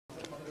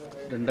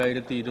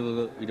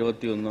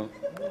2020-21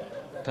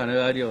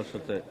 ധനകാര്യ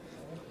വർഷത്തെ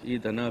ഈ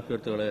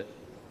ധനാഭ്യർത്ഥനകളെ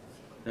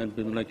ഞാൻ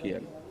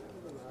പിന്തുണയ്ക്കുകയാണ്.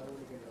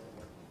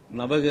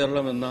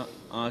 നവകേരളം എന്ന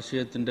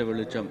ആശയത്തിന്റെ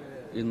വെളിച്ചം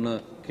ഇന്ന്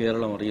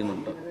കേരളം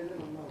അറിയുന്നുണ്ട്.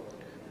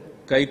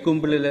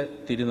 കൈക്കുമ്പിളിലെ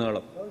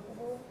തിരുനാളം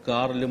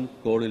കാറിലും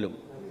കോളിലും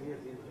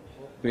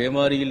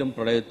പേമാരിയിലും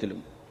പ്രളയത്തിലും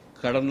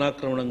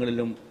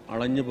കടന്നാക്രമണങ്ങളിലും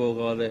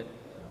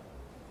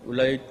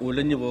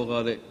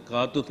ഉലഞ്ഞുപോകാതെ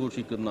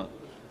കാത്തുസൂക്ഷിക്കുന്ന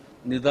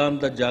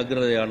നിതാന്ത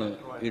ജാഗ്രതയാണ്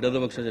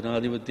ഇടതുപക്ഷ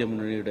ജനാധിപത്യ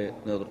മുന്നണിയുടെ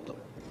നേതൃത്വം.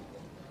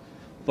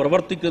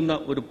 പ്രവർത്തിക്കുന്ന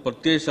ഒരു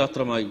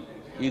പ്രത്യയശാസ്ത്രമായി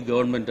ഈ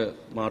ഗവൺമെന്റ്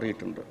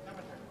മാറിയിട്ടുണ്ട്.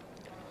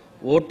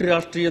 വോട്ട്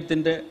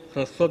രാഷ്ട്രീയത്തിന്റെ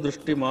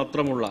ഹ്രസ്വദൃഷ്ടി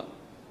മാത്രമുള്ള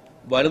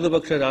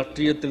വലതുപക്ഷ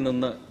രാഷ്ട്രീയത്തിൽ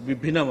നിന്ന്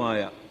വിഭിന്നമായ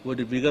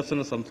ഒരു വികസന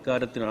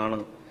സംസ്കാരത്തിനാണ്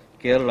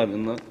കേരളം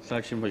ഇന്ന്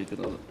സാക്ഷ്യം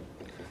വഹിക്കുന്നത്.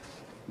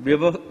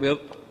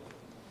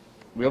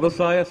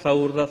 വ്യവസായ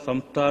സൗഹൃദ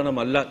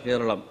സംസ്ഥാനമല്ല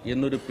കേരളം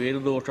എന്നൊരു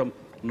പേരുദോഷം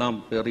നാം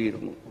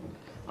പേറിയിരുന്നു.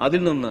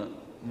 അതിൽ നിന്ന്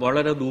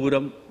വളരെ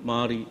ദൂരം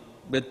മാറി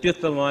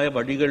വ്യത്യസ്തമായ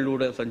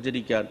വഴികളിലൂടെ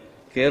സഞ്ചരിക്കാൻ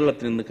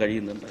കേരളത്തിന് ഇന്ന്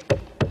കഴിയുന്നുണ്ട്.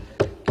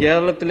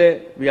 കേരളത്തിലെ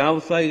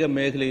വ്യാവസായിക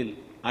മേഖലയിൽ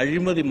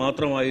അഴിമതി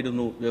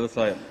മാത്രമായിരുന്നു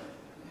വ്യവസായം.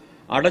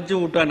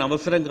 അടച്ചുപൂട്ടാൻ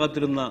അവസരം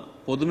കാത്തിരുന്ന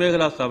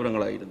പൊതുമേഖലാ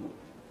സ്ഥാപനങ്ങളായിരുന്നു.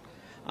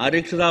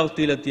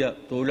 അരക്ഷിതാവസ്ഥയിലെത്തിയ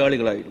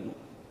തൊഴിലാളികളായിരുന്നു.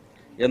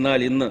 എന്നാൽ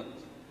ഇന്ന്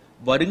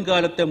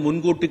വരുംകാലത്തെ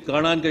മുൻകൂട്ടി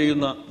കാണാൻ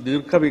കഴിയുന്ന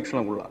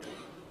ദീർഘവീക്ഷണമുള്ള,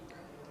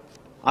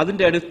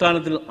 അതിന്റെ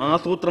അടിസ്ഥാനത്തിൽ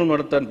ആസൂത്രണം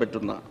നടത്താൻ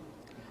പറ്റുന്ന,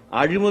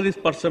 അഴിമതി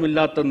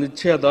സ്പർശമില്ലാത്ത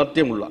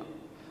നിശ്ചയദാർഢ്യമുള്ള,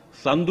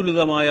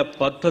 സന്തുലിതമായ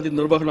പദ്ധതി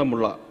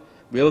നിർവഹണമുള്ള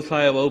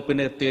വ്യവസായ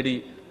വകുപ്പിനെ തേടി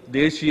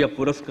ദേശീയ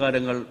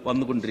പുരസ്കാരങ്ങൾ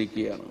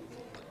വന്നുകൊണ്ടിരിക്കുകയാണ്.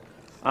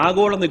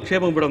 ആഗോള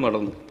നിക്ഷേപം ഇവിടെ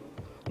നടന്നു.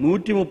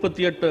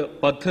 138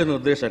 പദ്ധതി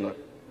നിർദ്ദേശങ്ങൾ,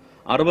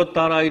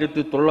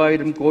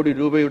 66,900 കോടി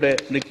രൂപയുടെ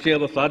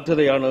നിക്ഷേപ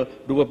സാധ്യതയാണ്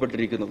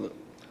രൂപപ്പെട്ടിരിക്കുന്നത്.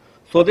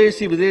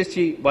 സ്വദേശി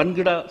വിദേശി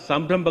വൻകിട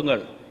സംരംഭങ്ങൾ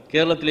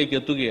കേരളത്തിലേക്ക്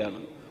എത്തുകയാണ്.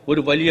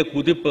 ഒരു വലിയ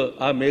കുതിപ്പ്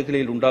ആ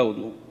മേഖലയിൽ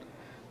ഉണ്ടാകുന്നു.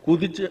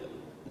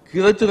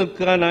 കിതച്ചു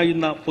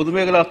നിൽക്കാനായുന്ന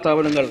പൊതുമേഖലാ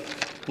സ്ഥാപനങ്ങൾ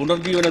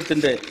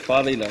പുനർജീവനത്തിന്റെ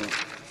പാതയിലാണ്.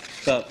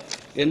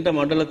 എന്റെ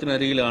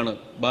മണ്ഡലത്തിനരികിലാണ്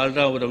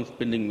Balaramapuram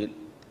spinning mill.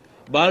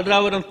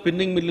 Balaramapuram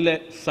spinning മില്ലിലെ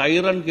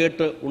siren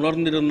കേട്ട്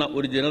ഉണർന്നിരുന്ന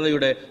ഒരു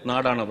ജനതയുടെ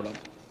നാടാണവിടം.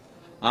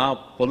 ആ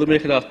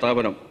പൊതുമേഖലാ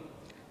സ്ഥാപനം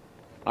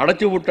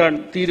അടച്ചുപൂട്ടാൻ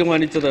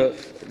തീരുമാനിച്ചത്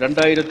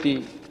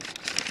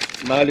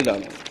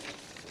 2004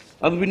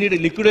 അത് പിന്നീട്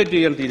ലിക്വിഡേറ്റ്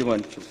ചെയ്യാൻ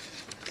തീരുമാനിച്ചു.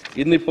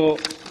 ഇന്നിപ്പോ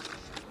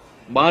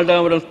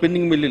ബാലരാമപുരം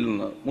സ്പിന്നിംഗ് മില്ലിൽ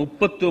നിന്ന്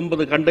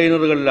 39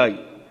 കണ്ടെയ്നറുകളിലായി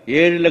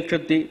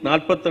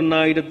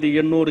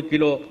 7,48,800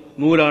 കിലോ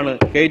നൂലാണ്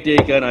കയറ്റി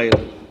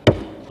അയക്കാനായത്.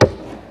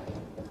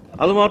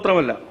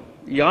 അതുമാത്രമല്ല,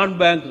 യാൺ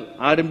ബാങ്ക്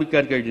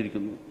ആരംഭിക്കാൻ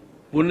കഴിഞ്ഞിരിക്കുന്നു.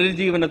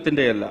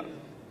 പുനരുജ്ജീവനത്തിന്റെയല്ല,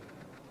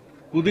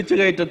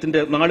 കുതിച്ചുകയറ്റത്തിന്റെ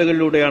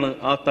നാടുകളിലൂടെയാണ്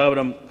ആ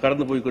സ്ഥാപനം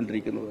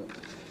കടന്നുപോയിക്കൊണ്ടിരിക്കുന്നത്.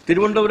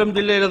 തിരുവനന്തപുരം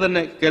ജില്ലയിലെ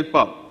തന്നെ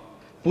കെൽപ്പാം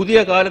പുതിയ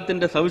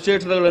കാലത്തിന്റെ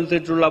സവിശേഷതകൾ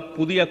അനുസരിച്ചുള്ള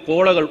പുതിയ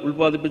കോളകൾ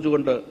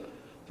ഉൽപ്പാദിപ്പിച്ചുകൊണ്ട്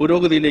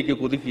പുരോഗതിയിലേക്ക്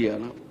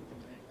കുതിക്കുകയാണ്.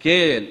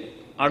 KL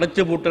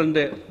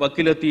അടച്ചുപൂട്ടലിന്റെ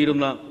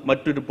വക്കിലെത്തിയിരുന്ന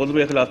മറ്റൊരു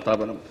പൊതുമേഖലാ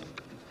സ്ഥാപനം.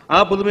 ആ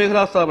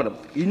പൊതുമേഖലാ സ്ഥാപനം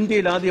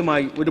ഇന്ത്യയിൽ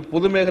ആദ്യമായി ഒരു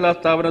പൊതുമേഖലാ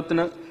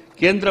സ്ഥാപനത്തിന്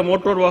കേന്ദ്ര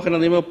മോട്ടോർ വാഹന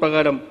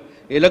നിയമപ്രകാരം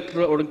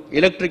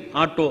ഇലക്ട്രിക്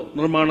ആട്ടോ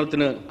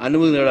നിർമ്മാണത്തിന്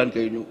അനുമതി നേടാൻ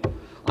കഴിഞ്ഞു.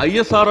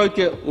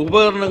 ISROയ്ക്ക്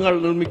ഉപകരണങ്ങൾ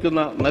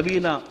നിർമ്മിക്കുന്ന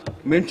നവീന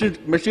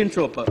മെഷീൻ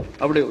ഷോപ്പ്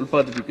അവിടെ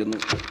ഉൽപ്പാദിപ്പിക്കുന്നു.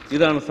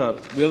 ഇതാണ് സാർ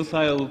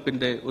വ്യവസായ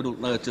വകുപ്പിന്റെ ഒരു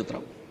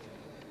നഗചിത്രം.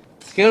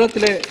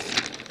 കേരളത്തിലെ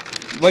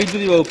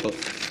വൈദ്യുതി വകുപ്പ്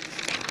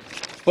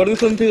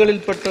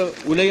പ്രതിസന്ധികളിൽപ്പെട്ട്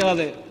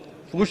ഉലയാതെ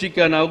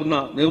സൂക്ഷിക്കാനാകുന്ന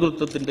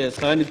നേതൃത്വത്തിന്റെ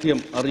സാന്നിധ്യം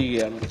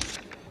അറിയുകയാണ്.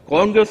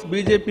 കോൺഗ്രസ്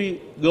BJP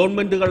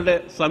ഗവൺമെന്റുകളുടെ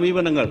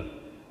സമീപനങ്ങൾ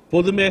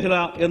പൊതുമേഖല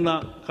എന്ന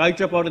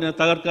കാഴ്ചപ്പാടിനെ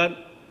തകർക്കാൻ,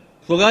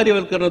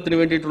 സ്വകാര്യവൽക്കരണത്തിന്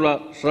വേണ്ടിയിട്ടുള്ള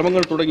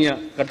ശ്രമങ്ങൾ തുടങ്ങിയ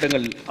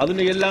ഘട്ടങ്ങളിൽ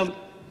അതിനെയെല്ലാം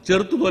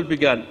ചെറുത്തു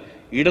തോൽപ്പിക്കാൻ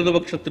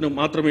ഇടതുപക്ഷത്തിന്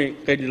മാത്രമേ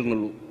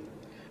കഴിഞ്ഞിരുന്നുള്ളൂ.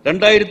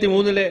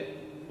 2003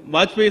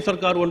 വാജ്പേയി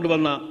സർക്കാർ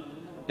കൊണ്ടുവന്ന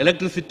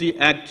ഇലക്ട്രിസിറ്റി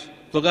ആക്ട്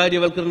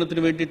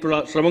സ്വകാര്യവൽക്കരണത്തിന് വേണ്ടിയിട്ടുള്ള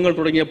ശ്രമങ്ങൾ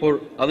തുടങ്ങിയപ്പോൾ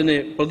അതിനെ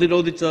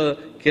പ്രതിരോധിച്ചത്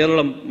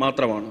കേരളം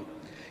മാത്രമാണ്.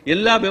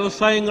 എല്ലാ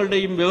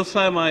വ്യവസായങ്ങളുടെയും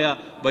വ്യവസായമായ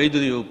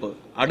വൈദ്യുതി വകുപ്പ്,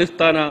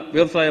 അടിസ്ഥാന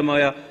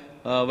വ്യവസായമായ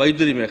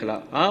വൈദ്യുതി മേഖല,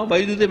 ആ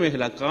വൈദ്യുതി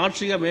മേഖല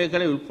കാർഷിക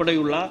മേഖല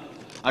ഉൾപ്പെടെയുള്ള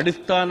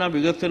അടിസ്ഥാന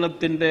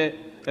വികസനത്തിന്റെ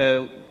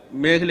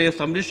മേഖലയെ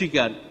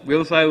സംരക്ഷിക്കാൻ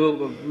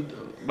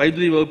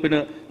വൈദ്യുതി വകുപ്പിന്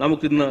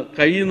നമുക്കിന്ന്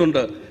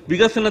കഴിയുന്നുണ്ട്.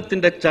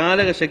 വികസനത്തിന്റെ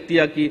ചാലക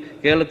ശക്തിയാക്കി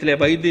കേരളത്തിലെ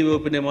വൈദ്യുതി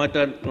വകുപ്പിനെ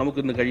മാറ്റാൻ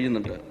നമുക്കിന്ന്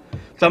കഴിയുന്നുണ്ട്.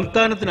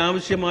 സംസ്ഥാനത്തിന്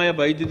ആവശ്യമായ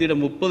വൈദ്യുതിയുടെ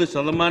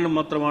 30%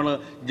 മാത്രമാണ്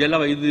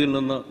ജലവൈദ്യുതിയിൽ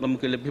നിന്ന്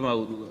നമുക്ക്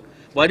ലഭ്യമാകുന്നത്.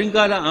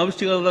 വരുംകാല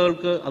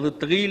ആവശ്യകതകൾക്ക് അത്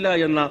തികയില്ല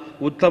എന്ന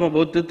ഉത്തമ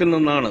ബോധ്യത്തിൽ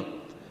നിന്നാണ്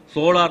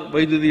സോളാർ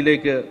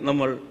വൈദ്യുതിയിലേക്ക്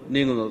നമ്മൾ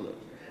നീങ്ങുന്നത്.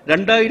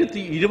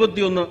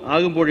 2021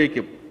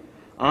 ആകുമ്പോഴേക്കും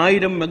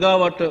 1000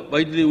 മെഗാവാട്ട്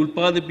വൈദ്യുതി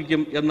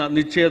ഉൽപ്പാദിപ്പിക്കും എന്ന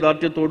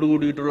നിശ്ചയദാർഢ്യത്തോടു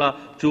കൂടിയിട്ടുള്ള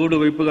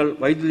ചുവടുവയ്പ്പുകൾ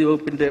വൈദ്യുതി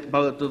വകുപ്പിന്റെ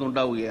ഭാഗത്തു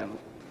നിന്നുണ്ടാവുകയാണ്.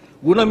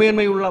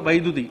 ഗുണമേന്മയുള്ള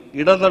വൈദ്യുതി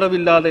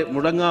ഇടതടവില്ലാതെ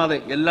മുടങ്ങാതെ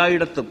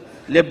എല്ലായിടത്തും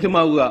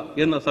ലഭ്യമാവുക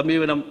എന്ന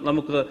സമീപനം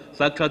നമുക്ക്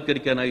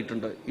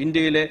സാക്ഷാത്കരിക്കാനായിട്ടുണ്ട്.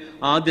 ഇന്ത്യയിലെ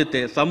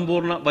ആദ്യത്തെ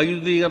സമ്പൂർണ്ണ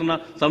വൈദ്യുതീകരണ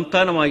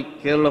സംസ്ഥാനമായി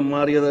കേരളം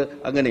മാറിയത്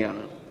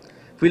അങ്ങനെയാണ്.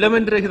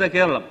 ഫിലമെന്റ് രഹിത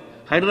കേരളം,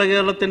 ഹരിത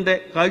കേരളത്തിന്റെ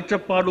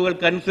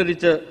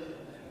കാഴ്ചപ്പാടുകൾക്കനുസരിച്ച്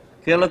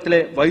കേരളത്തിലെ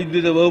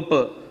വൈദ്യുത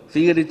വകുപ്പ്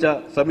സ്വീകരിച്ച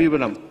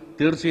സമീപനം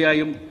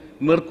തീർച്ചയായും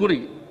മെർക്കുറി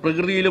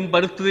പ്രകൃതിയിലും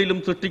പരിസ്ഥിതിയിലും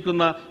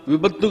സൃഷ്ടിക്കുന്ന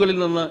വിപത്തുകളിൽ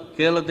നിന്ന്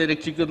കേരളത്തെ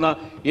രക്ഷിക്കുന്ന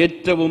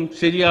ഏറ്റവും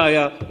ശരിയായ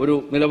ഒരു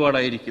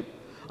നിലപാടായിരിക്കും.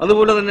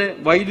 അതുപോലെ തന്നെ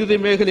വൈദ്യുതി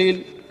മേഖലയിൽ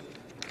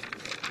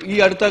ഈ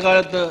അടുത്ത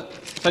കാലത്ത്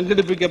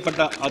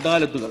സംഘടിപ്പിക്കപ്പെട്ട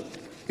അദാലത്തുകൾ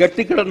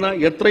കെട്ടിക്കിടന്ന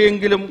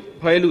എത്രയെങ്കിലും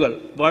ഫയലുകൾ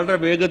വളരെ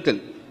വേഗത്തിൽ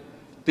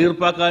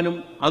തീർപ്പാക്കാനും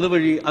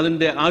അതുവഴി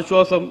അതിന്റെ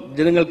ആശ്വാസം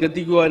ജനങ്ങൾക്ക്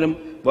എത്തിക്കുവാനും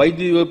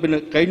വൈദ്യുതി വകുപ്പിന്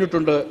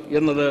കഴിഞ്ഞിട്ടുണ്ട്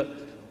എന്നത്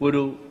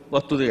ഒരു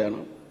വസ്തുതയാണ്.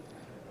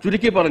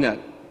 ചുരുക്കി പറഞ്ഞാൽ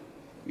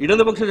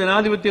ഇടതുപക്ഷ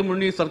ജനാധിപത്യ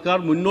മുന്നണി സർക്കാർ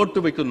മുന്നോട്ട്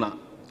വയ്ക്കുന്ന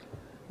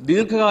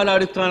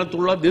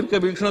ദീർഘകാലാടിസ്ഥാനത്തുള്ള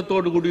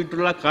ദീർഘവീക്ഷണത്തോടു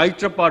കൂടിയിട്ടുള്ള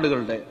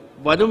കാഴ്ചപ്പാടുകളുടെ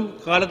വരും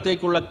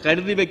കാലത്തേക്കുള്ള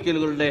കരുതി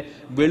വയ്ക്കലുകളുടെ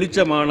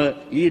വെളിച്ചമാണ്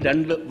ഈ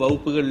രണ്ട്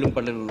വകുപ്പുകളിലും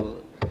പടരുന്നത്.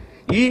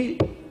 ഈ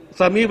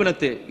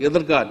സമീപനത്തെ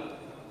എതിർക്കാൻ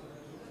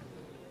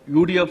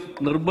UDF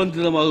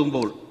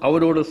നിർബന്ധിതമാകുമ്പോൾ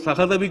അവരോട്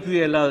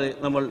സഹതപിക്കുകയല്ലാതെ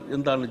നമ്മൾ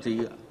എന്താണ്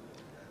ചെയ്യുക?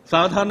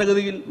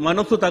 സാധാരണഗതിയിൽ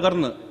മനസ്സു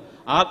തകർന്ന്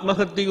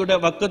ആത്മഹത്യയുടെ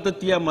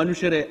വക്കത്തെത്തിയ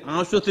മനുഷ്യരെ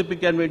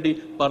ആശ്വസിപ്പിക്കാൻ വേണ്ടി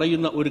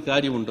പറയുന്ന ഒരു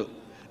കാര്യമുണ്ട്.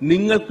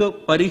 നിങ്ങൾക്ക്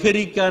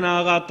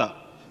പരിഹരിക്കാനാകാത്ത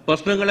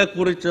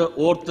പ്രശ്നങ്ങളെക്കുറിച്ച്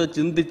ഓർത്ത്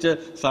ചിന്തിച്ച്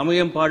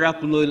സമയം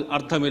പാഴാക്കുന്നതിൽ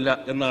അർത്ഥമില്ല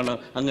എന്നാണ്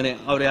അങ്ങനെ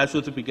അവരെ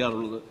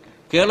ആശ്വസിപ്പിക്കാറുള്ളത്.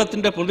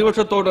 കേരളത്തിന്റെ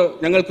പ്രതിപക്ഷത്തോട്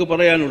ഞങ്ങൾക്ക്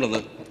പറയാനുള്ളത്,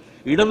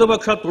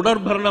 ഇടതുപക്ഷ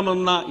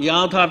തുടർഭരണമെന്ന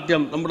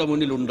യാഥാർത്ഥ്യം നമ്മുടെ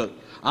മുന്നിലുണ്ട്.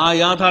 ആ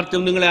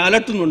യാഥാർത്ഥ്യം നിങ്ങളെ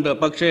അലട്ടുന്നുണ്ട്.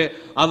 പക്ഷേ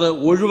അത്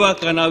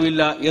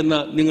ഒഴിവാക്കാനാവില്ല എന്ന്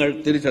നിങ്ങൾ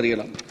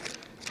തിരിച്ചറിയണം.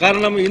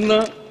 കാരണം ഇന്ന്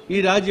ഈ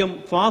രാജ്യം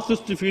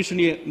ഫാസിസ്റ്റ്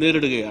ഭീഷണിയെ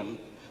നേരിടുകയാണ്.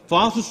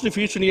 ഫാസിസ്റ്റ്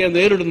ഭീഷണിയെ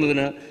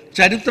നേരിടുന്നതിന്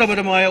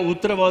ചരിത്രപരമായ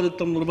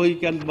ഉത്തരവാദിത്വം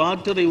നിർവഹിക്കാൻ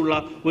ബാധ്യതയുള്ള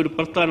ഒരു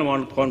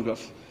പ്രസ്ഥാനമാണ്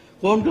കോൺഗ്രസ്.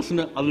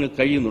 കോൺഗ്രസിന് അതിന്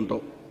കഴിയുന്നുണ്ടോ?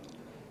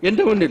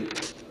 എന്റെ മുന്നിൽ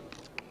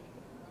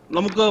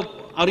നമുക്ക്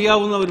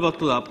അറിയാവുന്ന ഒരു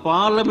വസ്തുത,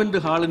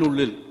 പാർലമെന്റ്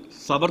ഹാളിനുള്ളിൽ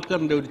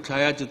സവർക്കറിന്റെ ഒരു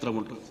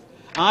ഛായാചിത്രമുണ്ട്.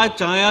 ആ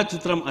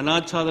ഛായാചിത്രം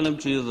അനാച്ഛാദനം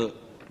ചെയ്തത്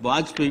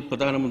വാജ്പേയി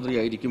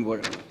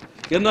പ്രധാനമന്ത്രിയായിരിക്കുമ്പോഴാണ്.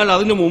 എന്നാൽ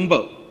അതിനു മുമ്പ്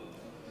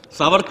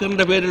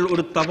സവർക്കറിന്റെ പേരിൽ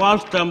ഒരു തപാൽ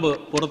സ്റ്റാമ്പ്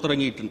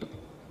പുറത്തിറങ്ങിയിട്ടുണ്ട്.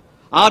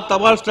 ആ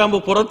തപാൽ സ്റ്റാമ്പ്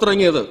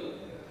പുറത്തിറങ്ങിയത്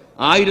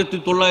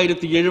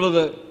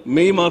 1970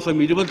 മെയ് മാസം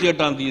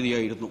 28-ാം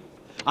തീയതിയായിരുന്നു.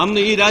 അന്ന്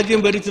ഈ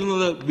രാജ്യം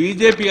ഭരിച്ചിരുന്നത്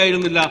BJP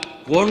ആയിരുന്നില്ല,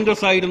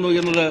 കോൺഗ്രസ് ആയിരുന്നു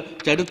എന്നത്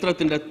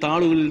ചരിത്രത്തിന്റെ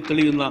താളുകളിൽ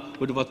തെളിയുന്ന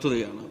ഒരു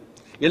വസ്തുതയാണ്.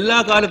 എല്ലാ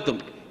കാലത്തും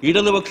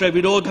ഇടതുപക്ഷ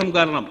വിരോധം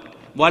കാരണം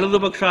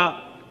വലതുപക്ഷ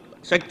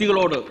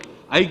ശക്തികളോട്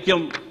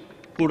ഐക്യം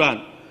കൂടാൻ,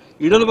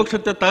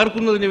 ഇടതുപക്ഷത്തെ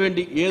തകർക്കുന്നതിന്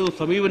വേണ്ടി ഏതു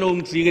സമീപനവും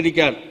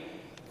സ്വീകരിക്കാൻ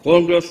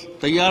കോൺഗ്രസ്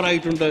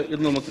തയ്യാറായിട്ടുണ്ട്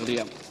എന്ന്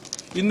നമുക്കറിയാം.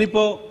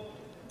 ഇന്നിപ്പോ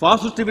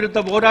ഫാസിസ്റ്റ് വിരുദ്ധ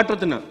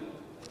പോരാട്ടത്തിന്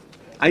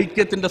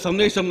ഐക്യത്തിന്റെ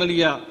സന്ദേശം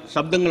നൽകിയ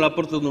ശബ്ദങ്ങൾ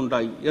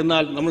അപ്പുറത്തുനിന്നുണ്ടായി.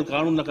 എന്നാൽ നമ്മൾ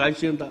കാണുന്ന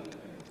കാഴ്ച എന്താ?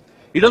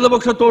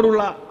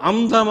 ഇടതുപക്ഷത്തോടുള്ള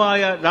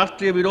അന്ധമായ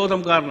രാഷ്ട്രീയ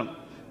വിരോധം കാരണം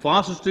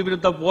ഫാസിസ്റ്റ്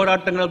വിരുദ്ധ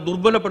പോരാട്ടങ്ങളെ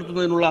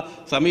ദുർബലപ്പെടുത്തുന്നതിനുള്ള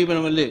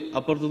സമീപനമല്ലേ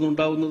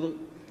അപ്പുറത്തുനിന്നുണ്ടാവുന്നത്?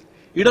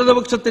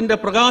 ഇടതുപക്ഷത്തിന്റെ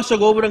പ്രകാശ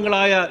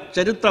ഗോപുരങ്ങളായ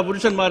ചരിത്ര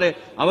പുരുഷന്മാരെ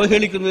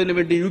അവഹേളിക്കുന്നതിന്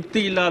വേണ്ടി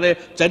യുക്തിയില്ലാതെ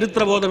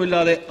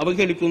ചരിത്രബോധമില്ലാതെ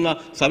അവഹേളിക്കുന്ന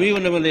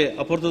സമീപനമല്ലേ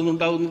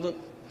അപ്പുറത്തുനിന്നുണ്ടാകുന്നത്?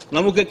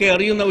 നമുക്കൊക്കെ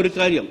അറിയുന്ന ഒരു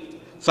കാര്യം,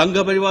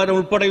 സംഘപരിവാരം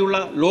ഉൾപ്പെടെയുള്ള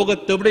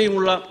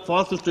ലോകത്തെവിടെയുമുള്ള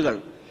ഫാസിസ്റ്റുകൾ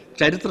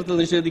ചരിത്രത്തെ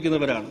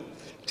നിഷേധിക്കുന്നവരാണ്.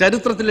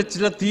 ചരിത്രത്തിലെ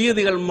ചില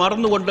തീയതികൾ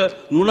മറന്നുകൊണ്ട്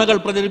നുണകൾ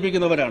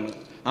പ്രചരിപ്പിക്കുന്നവരാണ്.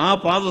 ആ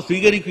പാത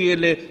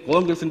സ്വീകരിക്കുകയല്ലേ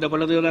കോൺഗ്രസിന്റെ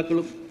പല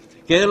നേതാക്കളും?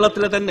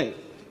 കേരളത്തിലെ തന്നെ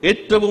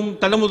ഏറ്റവും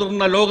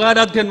തലമുതിർന്ന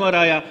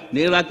ലോകാരാധ്യന്മാരായ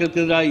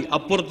നേതാക്കൾക്കെതിരായി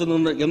അപ്പുറത്തു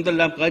നിന്ന്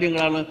എന്തെല്ലാം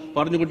കാര്യങ്ങളാണ്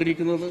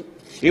പറഞ്ഞുകൊണ്ടിരിക്കുന്നത്.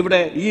 ഇവിടെ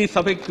ഈ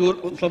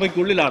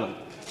സഭയ്ക്കുള്ളിലാണ്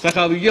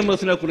സഖാവ്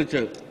EMSനെ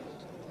കുറിച്ച്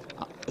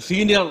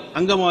സീനിയർ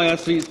അംഗമായ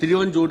ശ്രീ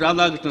തിരുവഞ്ചൂർ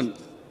രാധാകൃഷ്ണൻ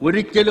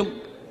ഒരിക്കലും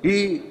ഈ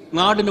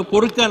നാടിന്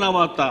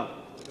പൊറുക്കാനാവാത്ത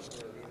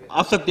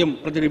അസത്യം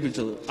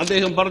പ്രചരിപ്പിച്ചത്.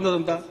 അദ്ദേഹം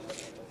പറഞ്ഞതെന്താ?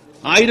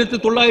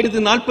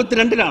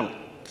 1942-ലാണ്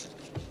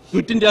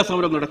ക്വിറ്റ് ഇന്ത്യ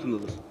സമരം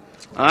നടക്കുന്നത്.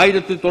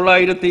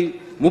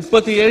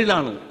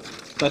 1937-ലാണ്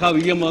സഖാവ്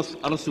EMS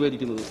അറസ്റ്റ്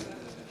വരിക്കുന്നത്.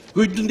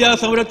 ക്വിറ്റ് ഇന്ത്യ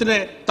സമരത്തിനെ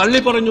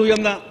തള്ളിപ്പറഞ്ഞു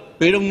എന്ന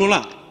പെരും നുണ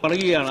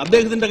പറയുകയാണ്.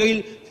 അദ്ദേഹത്തിന്റെ കയ്യിൽ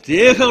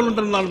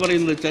രേഖകളുണ്ടെന്നാണ്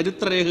പറയുന്നത്,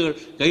 ചരിത്രരേഖകൾ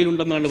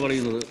കയ്യിലുണ്ടെന്നാണ്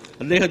പറയുന്നത്.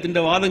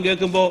 അദ്ദേഹത്തിന്റെ വാദം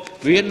കേൾക്കുമ്പോൾ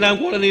വിയറ്റ്നാം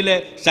കോളനിയിലെ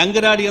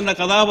ശങ്കരാടി എന്ന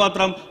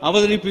കഥാപാത്രം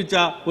അവതരിപ്പിച്ച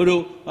ഒരു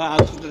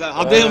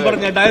അദ്ദേഹം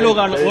പറഞ്ഞ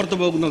ഡയലോഗാണ് ഓർത്തു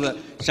പോകുന്നത്.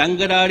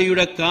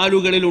 ശങ്കരാടിയുടെ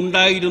കാലുകളിൽ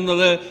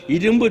ഉണ്ടായിരുന്നത്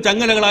ഇരുമ്പ്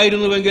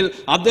ചങ്ങലകളായിരുന്നുവെങ്കിൽ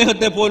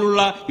അദ്ദേഹത്തെ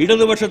പോലുള്ള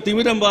ഇടതുപക്ഷ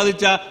തിമിരം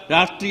ബാധിച്ച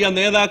രാഷ്ട്രീയ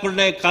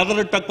നേതാക്കളുടെ,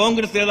 കതറിട്ട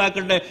കോൺഗ്രസ്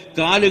നേതാക്കളുടെ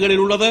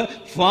കാലുകളിലുള്ളത്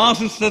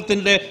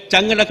ഫാസിസത്തിന്റെ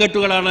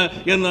ചങ്ങലക്കെട്ടുകളാണ്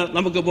എന്ന്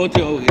നമുക്ക്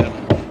ബോധ്യമാവുകയാണ്.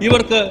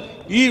 ഇവർക്ക്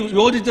ഈ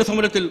യോജിച്ച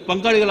സമരത്തിൽ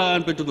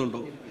പങ്കാളികളാകാൻ പറ്റുന്നുണ്ടോ?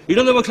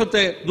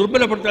 ഇടതുപക്ഷത്തെ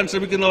ദുർബലപ്പെടുത്താൻ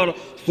ശ്രമിക്കുന്നവർ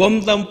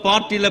സ്വന്തം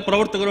പാർട്ടിയിലെ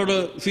പ്രവർത്തകരോട്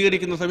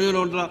സ്വീകരിക്കുന്ന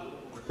സമീപനമുണ്ട്.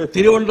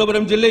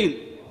 തിരുവനന്തപുരം ജില്ലയിൽ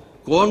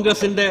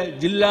കോൺഗ്രസിന്റെ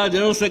ജില്ലാ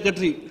ജനറൽ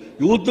സെക്രട്ടറി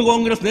യൂത്ത്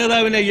കോൺഗ്രസ്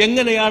നേതാവിനെ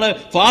എങ്ങനെയാണ്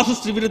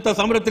ഫാസിസ്റ്റ് വിരുദ്ധ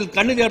സമരത്തിൽ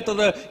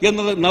കണ്ണുചേർത്തത്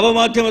എന്നത്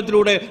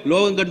നവമാധ്യമത്തിലൂടെ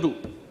ലോകം കണ്ടു.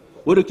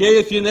 ഒരു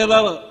KSU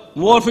നേതാവ്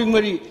മോർഫിംഗ്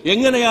വഴി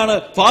എങ്ങനെയാണ്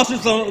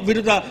ഫാസിസ്റ്റ്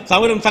വിരുദ്ധ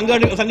സമരം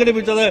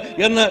സംഘടിപ്പിച്ചത്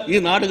എന്ന് ഈ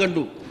നാട്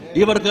കണ്ടു.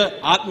 ഇവർക്ക്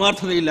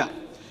ആത്മാർത്ഥതയില്ല,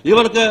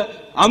 ഇവർക്ക്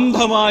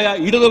അന്ധമായ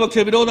ഇടതുപക്ഷ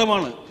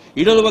വിരോധമാണ്.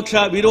 ഇടതുപക്ഷ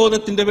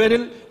വിരോധത്തിന്റെ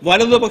പേരിൽ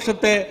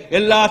വലതുപക്ഷത്തെ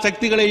എല്ലാ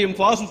ശക്തികളെയും,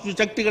 ഫാസിസ്റ്റ്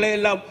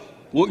ശക്തികളെയെല്ലാം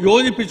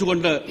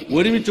യോജിപ്പിച്ചുകൊണ്ട്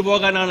ഒരുമിച്ച്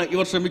പോകാനാണ്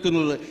ഇവർ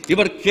ശ്രമിക്കുന്നത്.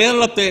 ഇവർ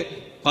കേരളത്തെ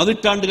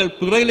പതിറ്റാണ്ടുകൾ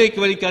പിറയിലേക്ക്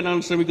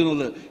വലിക്കാനാണ്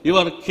ശ്രമിക്കുന്നത്.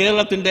 ഇവർ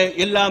കേരളത്തിന്റെ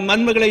എല്ലാ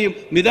നന്മകളെയും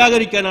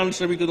നിരാകരിക്കാനാണ്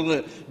ശ്രമിക്കുന്നത്.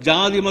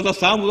 ജാതി മത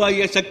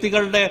സാമുദായിക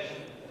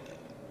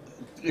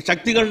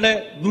ശക്തികളുടെ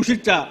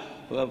ദുഷിച്ച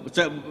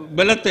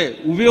ബലത്തെ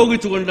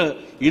ഉപയോഗിച്ചുകൊണ്ട്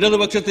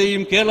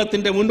ഇടതുപക്ഷത്തെയും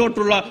കേരളത്തിന്റെ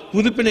മുന്നോട്ടുള്ള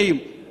കുതിപ്പിനെയും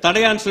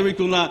തടയാൻ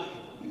ശ്രമിക്കുന്ന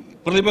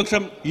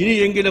പ്രതിപക്ഷം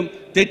ഇനിയെങ്കിലും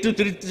തെറ്റു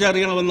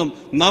തിരിച്ചറിയണമെന്നും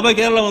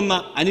നവകേരളമെന്ന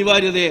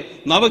അനിവാര്യതയെ,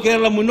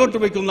 നവകേരളം മുന്നോട്ട്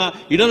വയ്ക്കുന്ന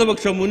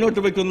ഇടതുപക്ഷം മുന്നോട്ട്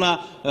വയ്ക്കുന്ന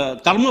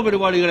കർമ്മ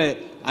പരിപാടികളെ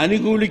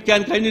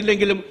അനുകൂലിക്കാൻ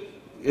കഴിഞ്ഞില്ലെങ്കിലും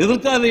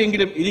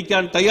എതിർക്കാതെയെങ്കിലും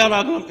ഇരിക്കാൻ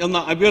തയ്യാറാകണം എന്ന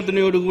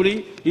അഭ്യർത്ഥനയോടുകൂടി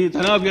ഈ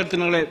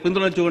ധനാഭ്യർത്ഥനകളെ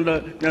പിന്തുണച്ചുകൊണ്ട്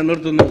ഞാൻ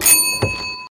നിർത്തുന്നു.